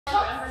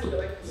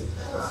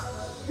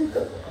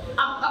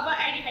I've got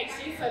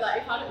ADHD, so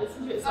like if I don't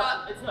listen to it, it's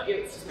not you,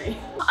 it's just me.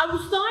 I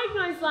was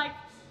diagnosed like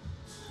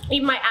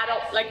in my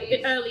adult, like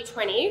early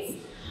 20s,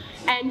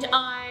 and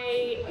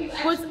I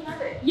was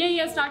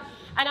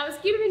and I was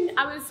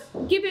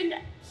given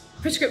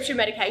prescription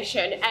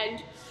medication,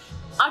 and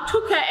I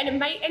took it,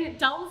 and it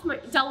dulls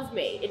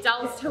me. It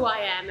dulls who I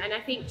am, and I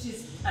think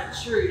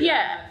true.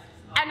 Yeah,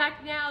 and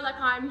like now, like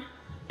I'm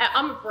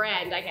a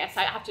brand, I guess.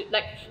 I have to,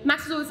 like,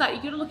 Max is always like,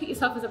 you gotta look at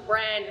yourself as a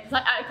brand. It's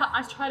like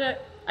I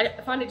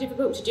find it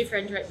difficult to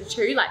differentiate the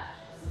two, like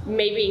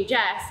me being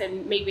Jess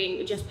and me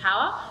being Jess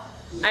Power.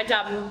 And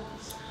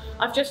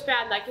I've just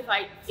found, like, if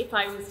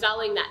I was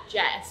dulling that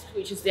Jess,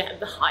 which is the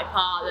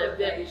hyper,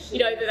 the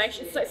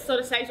motivation, it sort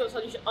of says what's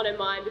on her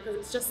mind, because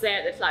it's just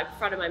there, that's like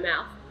front of my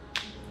mouth.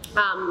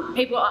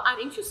 People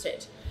aren't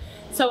interested.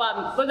 So,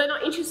 but they're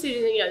not interested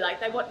in, like,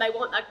 they want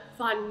like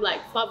fun,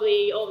 like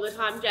bubbly all the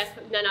time Jess.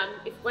 But then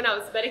when I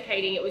was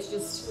medicating, it was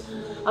just,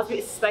 I was a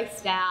bit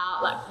spaced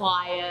out, like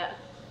quiet.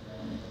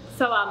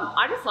 So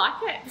I just like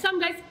it. Some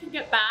days it can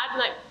get bad, and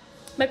like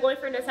my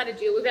boyfriend knows how to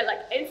deal with it.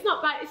 Like, it's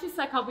not bad, it's just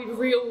like I'll be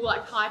real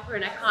like hyper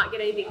and I can't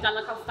get anything done.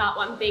 Like, I'll start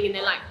one thing and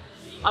then like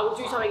I will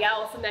do something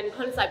else, and then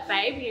kind of like,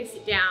 babe, you need to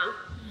sit down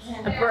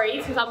and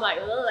breathe, because I'm like,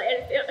 ugh.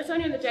 And it's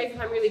only on the days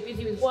if I'm really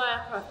busy with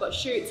work, or I've got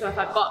shoots, or if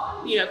I've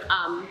got,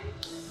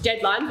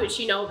 deadlines, which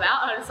you know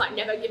about, I just like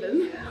never give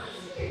them.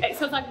 It's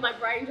sort of like my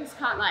brain just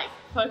can't like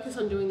focus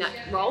on doing that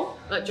job.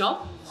 But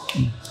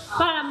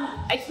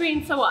it's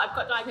been, so what, I've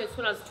got diagnosed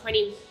when I was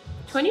 20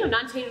 or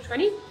 19 or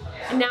 20,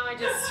 and now I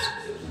just,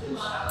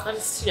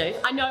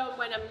 I know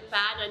when I'm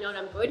bad and I know when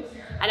I'm good,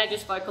 and I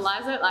just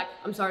vocalize it. Like,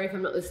 I'm sorry if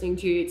I'm not listening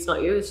to you, it's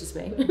not you, it's just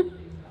me.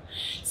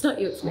 It's not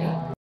you, it's me.